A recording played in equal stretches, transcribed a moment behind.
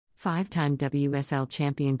Five-time WSL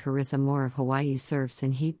champion Carissa Moore of Hawaii surfs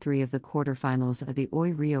in Heat 3 of the quarterfinals of the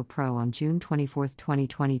Oi Rio Pro on June 24,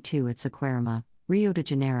 2022 at Saquarema, Rio de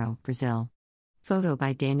Janeiro, Brazil. Photo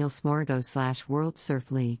by Daniel Smorgo / World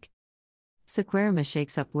Surf League. Saquarema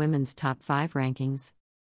shakes up women's top 5 rankings.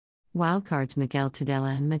 Wildcards Miguel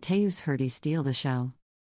Tudela and Mateus Herdy steal the show.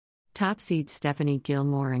 Top seeds Stephanie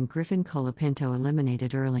Gilmore and Griffin Colapinto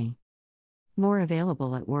eliminated early. More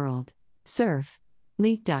available at World Surf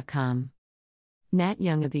League.com. Nat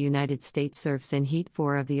Young of the United States surfs in Heat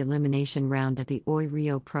 4 of the elimination round at the Oi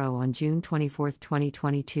Rio Pro on June 24,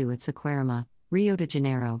 2022 at Saquarema, Rio de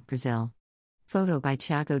Janeiro, Brazil. Photo by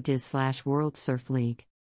Thiago Diz / World Surf League.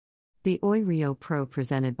 The Oi Rio Pro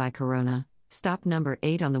presented by Corona, stop number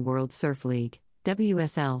 8 on the World Surf League,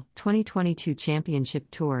 WSL, 2022 Championship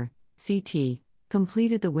Tour, CT,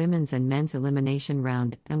 completed the women's and men's elimination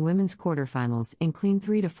round and women's quarterfinals in clean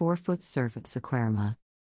 3 to 4 foot surf at Saquarema.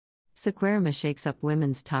 Saquarema shakes up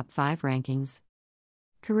women's top 5 rankings.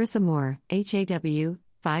 Carissa Moore, HAW,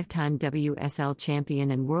 5-time WSL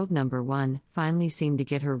champion and world number 1, finally seemed to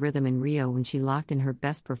get her rhythm in Rio when she locked in her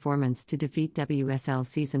best performance to defeat WSL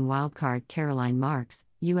season wildcard Caroline Marks,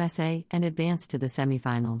 USA, and advance to the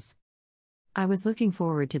semifinals. I was looking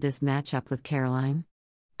forward to this matchup with Caroline.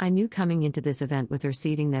 I knew coming into this event with her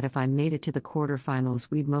seeding that if I made it to the quarterfinals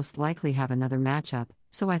we'd most likely have another matchup,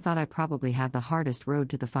 so I thought I probably have the hardest road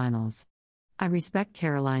to the finals. I respect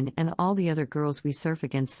Caroline and all the other girls we surf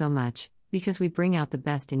against so much, because we bring out the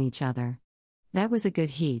best in each other. That was a good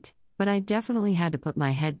heat, but I definitely had to put my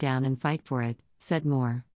head down and fight for it, said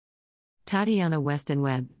Moore. Tatiana Weston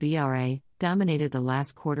Webb, BRA, dominated the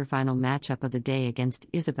last quarterfinal matchup of the day against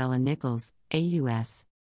Isabella Nichols, AUS.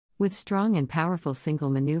 With strong and powerful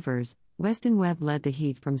single maneuvers, Weston Webb led the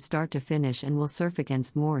heat from start to finish and will surf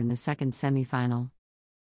against Moore in the second semifinal.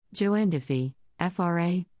 Joanne Diffie,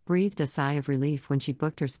 FRA, breathed a sigh of relief when she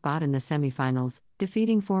booked her spot in the semifinals,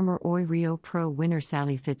 defeating former Oi Rio Pro winner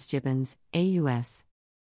Sally Fitzgibbons, AUS.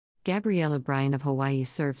 Gabriella Bryan of Hawaii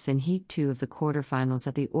surfs in Heat 2 of the quarterfinals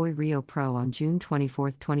at the Oi Rio Pro on June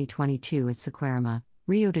 24, 2022 at Saquarema,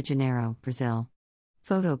 Rio de Janeiro, Brazil.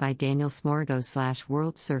 Photo by Daniel Smorgo /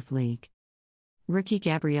 World Surf League. Rookie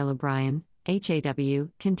Gabriella Bryan, HAW,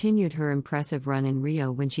 continued her impressive run in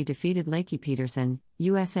Rio when she defeated Lakey Peterson,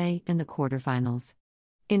 USA, in the quarterfinals.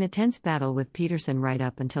 In a tense battle with Peterson right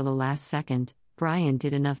up until the last second, Bryan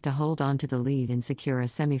did enough to hold on to the lead and secure a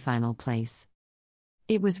semifinal place.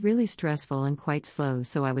 It was really stressful and quite slow,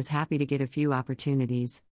 so I was happy to get a few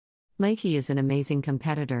opportunities. Lakey is an amazing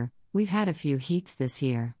competitor, we've had a few heats this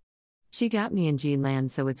year. She got me in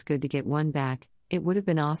G-Land, so it's good to get one back. It would have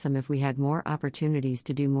been awesome if we had more opportunities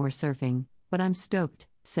to do more surfing, but I'm stoked,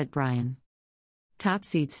 said Bryan. Top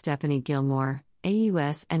seeds Stephanie Gilmore,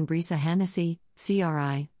 AUS, and Brisa Hennessy,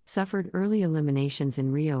 CRI, suffered early eliminations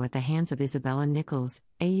in Rio at the hands of Isabella Nichols,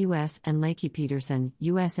 AUS, and Lakey Peterson,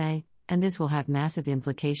 USA, and this will have massive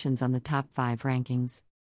implications on the top 5 rankings.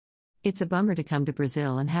 It's a bummer to come to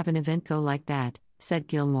Brazil and have an event go like that, said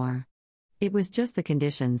Gilmore. It was just the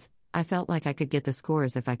conditions. I felt like I could get the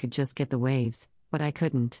scores if I could just get the waves, but I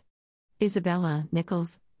couldn't. Isabella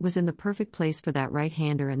Nichols was in the perfect place for that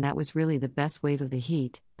right-hander, and that was really the best wave of the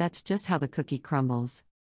heat. That's just how the cookie crumbles.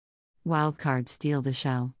 Wildcards steal the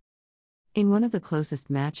show. In one of the closest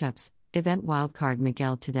matchups, event wildcard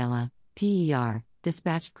Miguel Tudela, PER,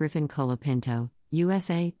 dispatched Griffin Colapinto,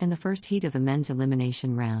 USA, in the first heat of the men's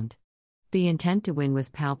elimination round. The intent to win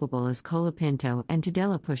was palpable as Colapinto and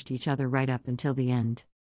Tudela pushed each other right up until the end.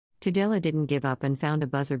 Tudela didn't give up and found a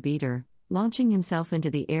buzzer beater, launching himself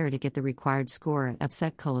into the air to get the required score and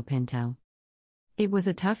upset Colapinto. It was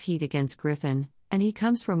a tough heat against Griffin, and he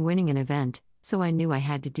comes from winning an event, so I knew I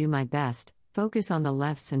had to do my best, focus on the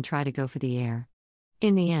lefts and try to go for the air.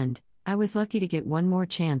 In the end, I was lucky to get one more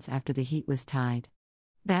chance after the heat was tied.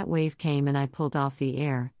 That wave came and I pulled off the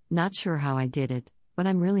air, not sure how I did it, but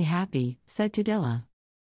I'm really happy, said Tudela.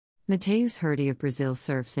 Mateus Herdy of Brazil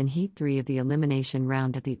surfs in Heat 3 of the elimination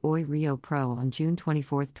round at the Oi Rio Pro on June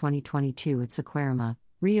 24, 2022 at Saquarema,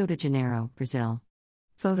 Rio de Janeiro, Brazil.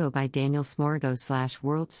 Photo by Daniel Smorgo /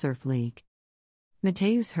 World Surf League.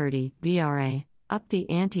 Mateus Herdy, BRA, upped the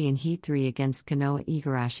ante in Heat 3 against Kanoa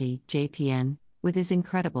Igarashi, JPN, with his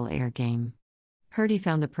incredible air game. Herdy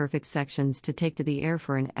found the perfect sections to take to the air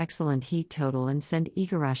for an excellent heat total and send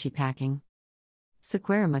Igarashi packing.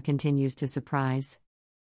 Saquarema continues to surprise.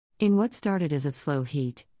 In what started as a slow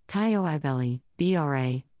heat, Caio Ibelli,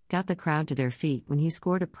 BRA, got the crowd to their feet when he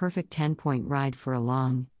scored a perfect 10-point ride for a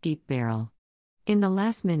long, deep barrel. In the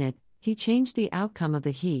last minute, he changed the outcome of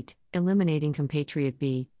the heat, eliminating compatriot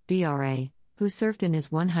B, BRA, who surfed in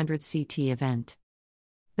his 100 CT event.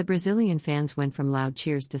 The Brazilian fans went from loud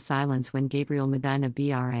cheers to silence when Gabriel Medina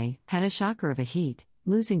BRA had a shocker of a heat,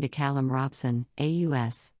 losing to Callum Robson,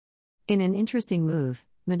 AUS. In an interesting move,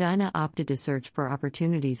 Medina opted to search for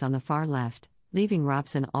opportunities on the far left, leaving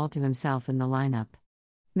Robson all to himself in the lineup.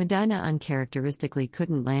 Medina uncharacteristically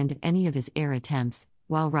couldn't land any of his air attempts,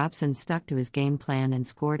 while Robson stuck to his game plan and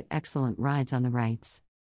scored excellent rides on the rights.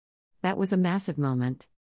 That was a massive moment.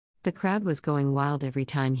 The crowd was going wild every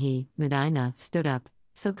time he, Medina, stood up,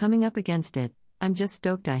 so coming up against it, I'm just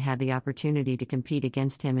stoked I had the opportunity to compete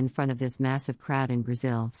against him in front of this massive crowd in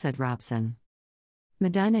Brazil, said Robson.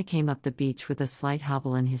 Medina came up the beach with a slight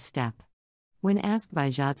hobble in his step. When asked by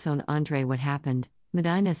Jadson Andre what happened,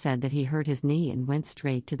 Medina said that he hurt his knee and went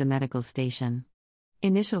straight to the medical station.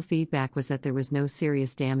 Initial feedback was that there was no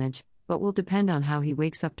serious damage, but will depend on how he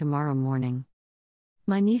wakes up tomorrow morning.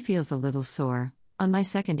 My knee feels a little sore. On my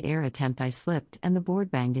second air attempt I slipped and the board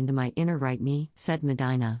banged into my inner right knee, said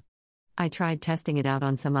Medina. I tried testing it out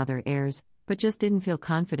on some other airs, but just didn't feel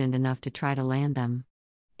confident enough to try to land them.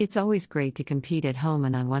 It's always great to compete at home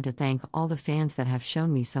and I want to thank all the fans that have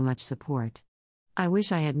shown me so much support. I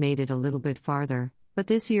wish I had made it a little bit farther, but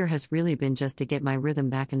this year has really been just to get my rhythm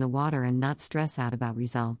back in the water and not stress out about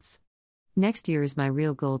results. Next year is my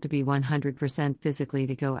real goal to be 100% physically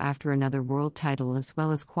to go after another world title as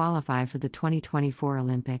well as qualify for the 2024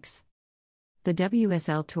 Olympics. The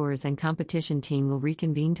WSL Tours and Competition team will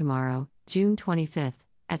reconvene tomorrow, June 25,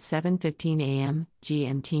 at 7:15 a.m.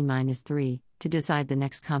 GMT-3, to decide the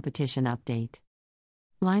next competition update.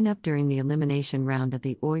 Lineup during the elimination round at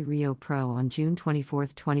the Oi Rio Pro on June 24,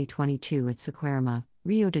 2022 at Saquarema,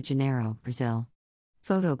 Rio de Janeiro, Brazil.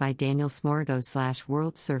 Photo by Daniel Smorgo /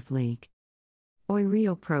 World Surf League. Oi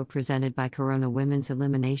Rio Pro presented by Corona Women's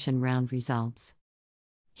Elimination Round Results.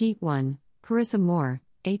 Heat 1, Carissa Moore,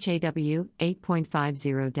 HAW,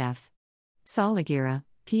 8.50 def. Saul Aguirre,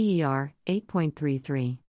 PER,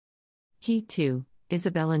 8.33. Heat 2,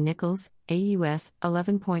 Isabella Nichols, AUS,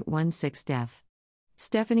 11.16 def.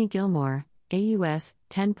 Stephanie Gilmore, AUS,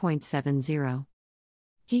 10.70.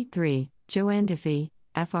 Heat 3, Joanne Duffy,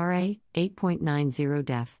 FRA, 8.90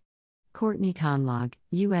 def. Courtney Conlog,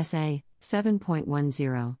 USA,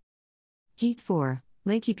 7.10. Heat 4,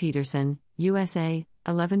 Lakey Peterson, USA,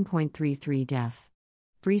 11.33 def.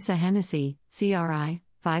 Brisa Hennessy, CRI,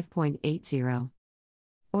 5.80.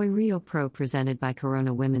 Oi Rio Pro presented by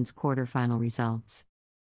Corona Women's quarterfinal results.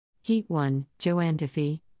 Heat 1, Joanne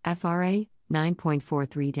Duffy, FRA,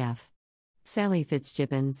 9.43 def. Sally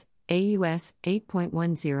Fitzgibbons, AUS,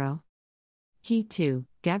 8.10. Heat 2,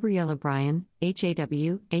 Gabriella Bryan,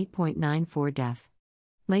 HAW, 8.94 def.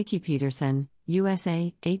 Lakey Peterson,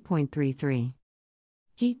 USA, 8.33.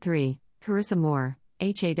 Heat 3, Carissa Moore,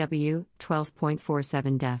 HAW,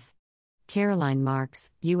 12.47 def. Caroline Marks,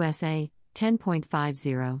 USA,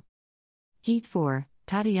 10.50. Heat 4,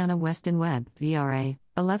 Tatiana Weston Webb, VRA,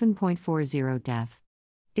 11.40 def.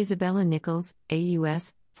 Isabella Nichols,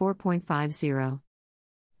 AUS, 4.50.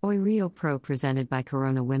 Oi Rio Pro presented by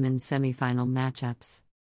Corona Women's semifinal matchups.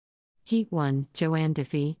 Heat 1, Joanne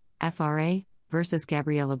Duffy, FRA, versus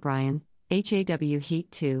Gabriella Bryan, HAW. Heat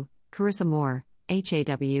 2, Carissa Moore,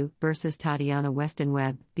 HAW, versus Tatiana Weston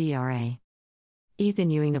Webb, BRA. Ethan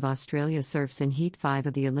Ewing of Australia surfs in Heat 5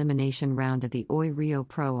 of the elimination round at the Oi Rio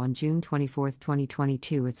Pro on June 24,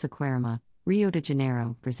 2022 at Saquarema, Rio de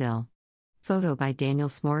Janeiro, Brazil. Photo by Daniel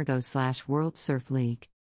Smorgo / World Surf League.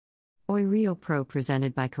 Oi Rio Pro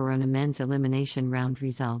presented by Corona Men's elimination round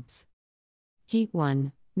results. Heat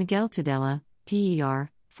 1, Miguel Tudela, PER,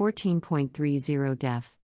 14.30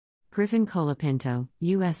 def. Griffin Colapinto,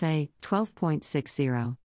 USA,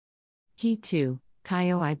 12.60. Heat 2,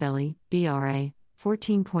 Caio Ibelli, BRA,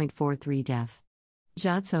 14.43 def.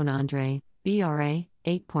 Jadson Andre, BRA,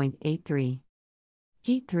 8.83.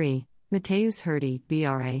 Heat 3, Mateus Herdy,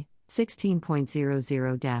 BRA,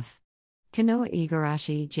 16.00 def. Kanoa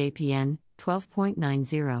Igarashi, JPN,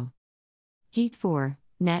 12.90. Heat 4,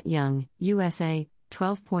 Nat Young, USA,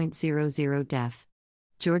 12.00 def.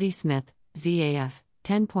 Jordy Smith, ZAF,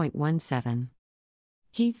 10.17.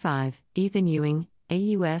 Heat 5, Ethan Ewing,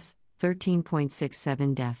 AUS,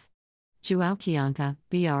 13.67 def. João Kianka,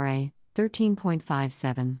 BRA,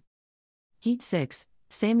 13.57. Heat 6,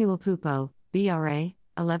 Samuel Pupo, BRA,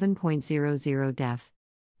 11.00 def.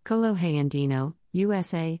 Colo Hayandino,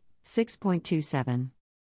 USA, 6.27.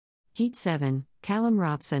 Heat 7, Callum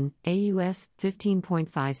Robson, AUS,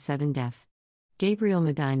 15.57 def. Gabriel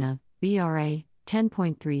Medina, BRA,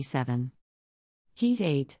 10.37. Heat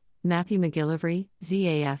 8, Matthew McGillivray,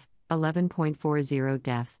 ZAF, 11.40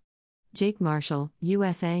 def. Jake Marshall,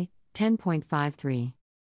 USA, 10.53.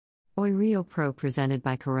 Oi Rio Pro presented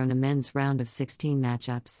by Corona Men's Round of 16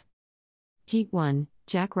 matchups. Heat 1,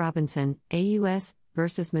 Jack Robinson, AUS,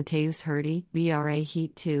 vs Mateus Herdy, BRA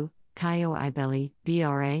Heat 2, Caio Ibelli,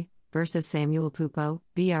 BRA, vs Samuel Pupo,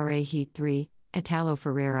 BRA Heat 3, Italo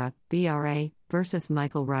Ferreira, BRA, vs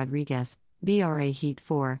Michael Rodriguez, BRA Heat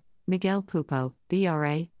 4, Miguel Pupo,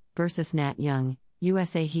 BRA, vs Nat Young,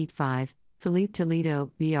 USA Heat 5, Felipe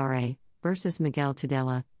Toledo, BRA, vs Miguel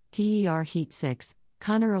Tudela, PER Heat 6,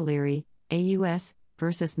 Connor O'Leary, AUS,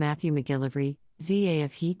 vs Matthew McGillivray,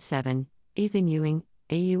 ZAF Heat 7, Ethan Ewing,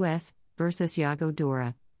 AUS, vs Yago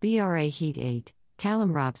Dora, BRA Heat 8,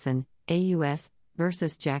 Callum Robson, AUS,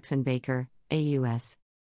 vs Jackson Baker, AUS.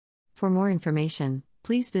 For more information,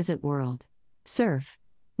 please visit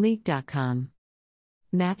worldsurfleague.com.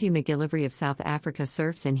 Matthew McGillivray of South Africa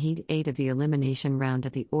surfs in Heat 8 of the elimination round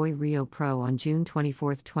at the Oi Rio Pro on June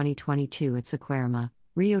 24, 2022 at Saquarema,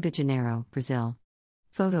 Rio de Janeiro, Brazil.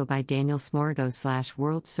 Photo by Daniel Smorgo /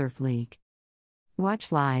 World Surf League.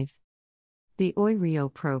 Watch live. The Oi Rio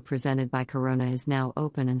Pro presented by Corona is now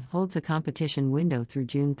open and holds a competition window through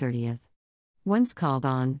June 30th. Once called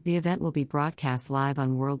on, the event will be broadcast live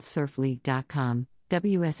on worldsurfleague.com,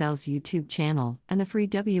 WSL's YouTube channel, and the free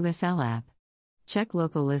WSL app. Check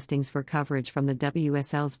local listings for coverage from the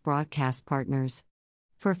WSL's broadcast partners.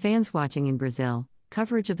 For fans watching in Brazil,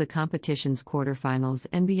 coverage of the competition's quarterfinals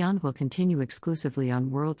and beyond will continue exclusively on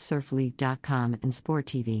worldsurfleague.com and Sport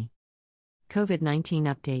TV. COVID-19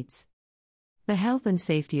 updates. The health and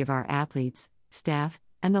safety of our athletes, staff,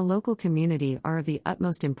 and the local community are of the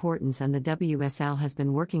utmost importance, and the WSL has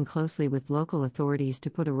been working closely with local authorities to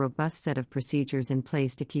put a robust set of procedures in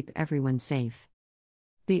place to keep everyone safe.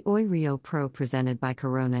 The Oi Rio Pro presented by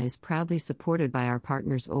Corona is proudly supported by our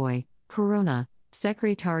partners Oi, Corona,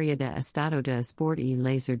 Secretaria de Estado de Esporte e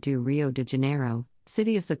Lazer do Rio de Janeiro,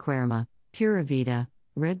 City of Saquarema, Pura Vida,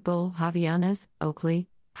 Red Bull Havaianas, Oakley,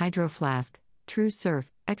 Hydro Flask, True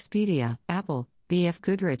Surf, Expedia, Apple, BF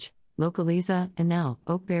Goodrich, Localiza, Enel,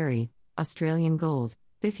 Oakberry, Australian Gold,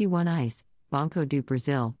 51 Ice, Banco do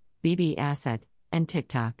Brazil, BB Asset, and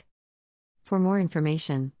TikTok. For more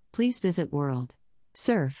information, please visit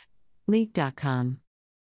worldsurfleague.com.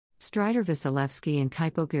 Strider Vasilevsky and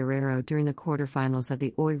Kaipo Guerrero during the quarterfinals of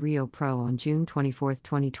the Oi Rio Pro on June 24,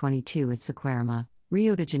 2022 at Saquarema,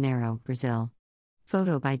 Rio de Janeiro, Brazil.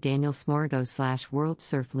 Photo by Daniel Smorgo / World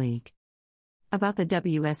Surf League. About the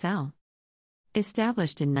WSL.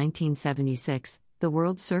 Established in 1976, the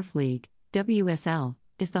World Surf League, WSL,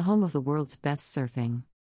 is the home of the world's best surfing.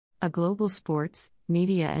 A global sports,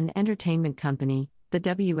 media and entertainment company, the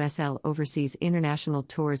WSL oversees international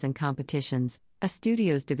tours and competitions, a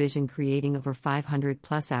studios division creating over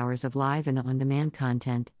 500+ hours of live and on-demand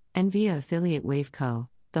content, and via affiliate WaveCo,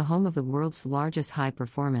 the home of the world's largest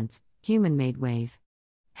high-performance, human-made wave.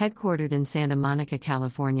 Headquartered in Santa Monica,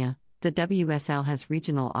 California, the WSL has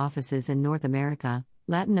regional offices in North America,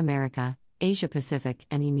 Latin America, Asia Pacific,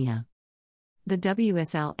 and EMEA. The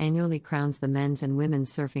WSL annually crowns the men's and women's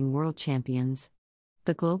surfing world champions.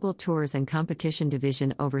 The Global Tours and Competition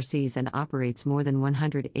Division oversees and operates more than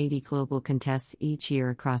 180 global contests each year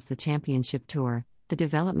across the Championship Tour, the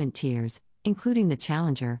development tiers, including the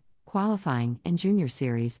Challenger, Qualifying, and Junior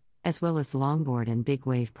Series, as well as longboard and big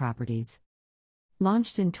wave properties.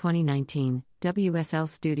 Launched in 2019, WSL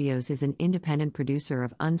Studios is an independent producer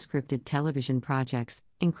of unscripted television projects,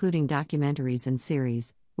 including documentaries and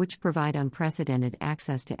series, which provide unprecedented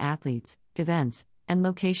access to athletes, events, and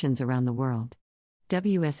locations around the world.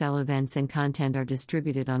 WSL events and content are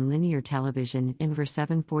distributed on linear television in over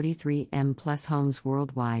 743M+ homes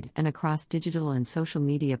worldwide and across digital and social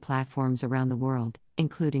media platforms around the world,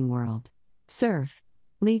 including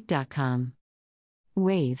worldsurfleague.com.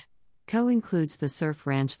 Wave Co. includes the Surf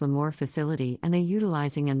Ranch Lemoore facility and the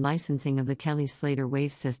utilizing and licensing of the Kelly Slater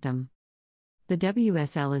Wave system. The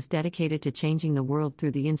WSL is dedicated to changing the world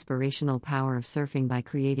through the inspirational power of surfing by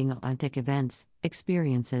creating authentic events,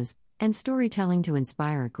 experiences, and storytelling to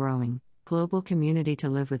inspire a growing, global community to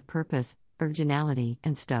live with purpose, originality,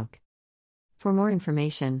 and stoke. For more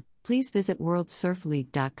information, please visit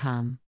worldsurfleague.com.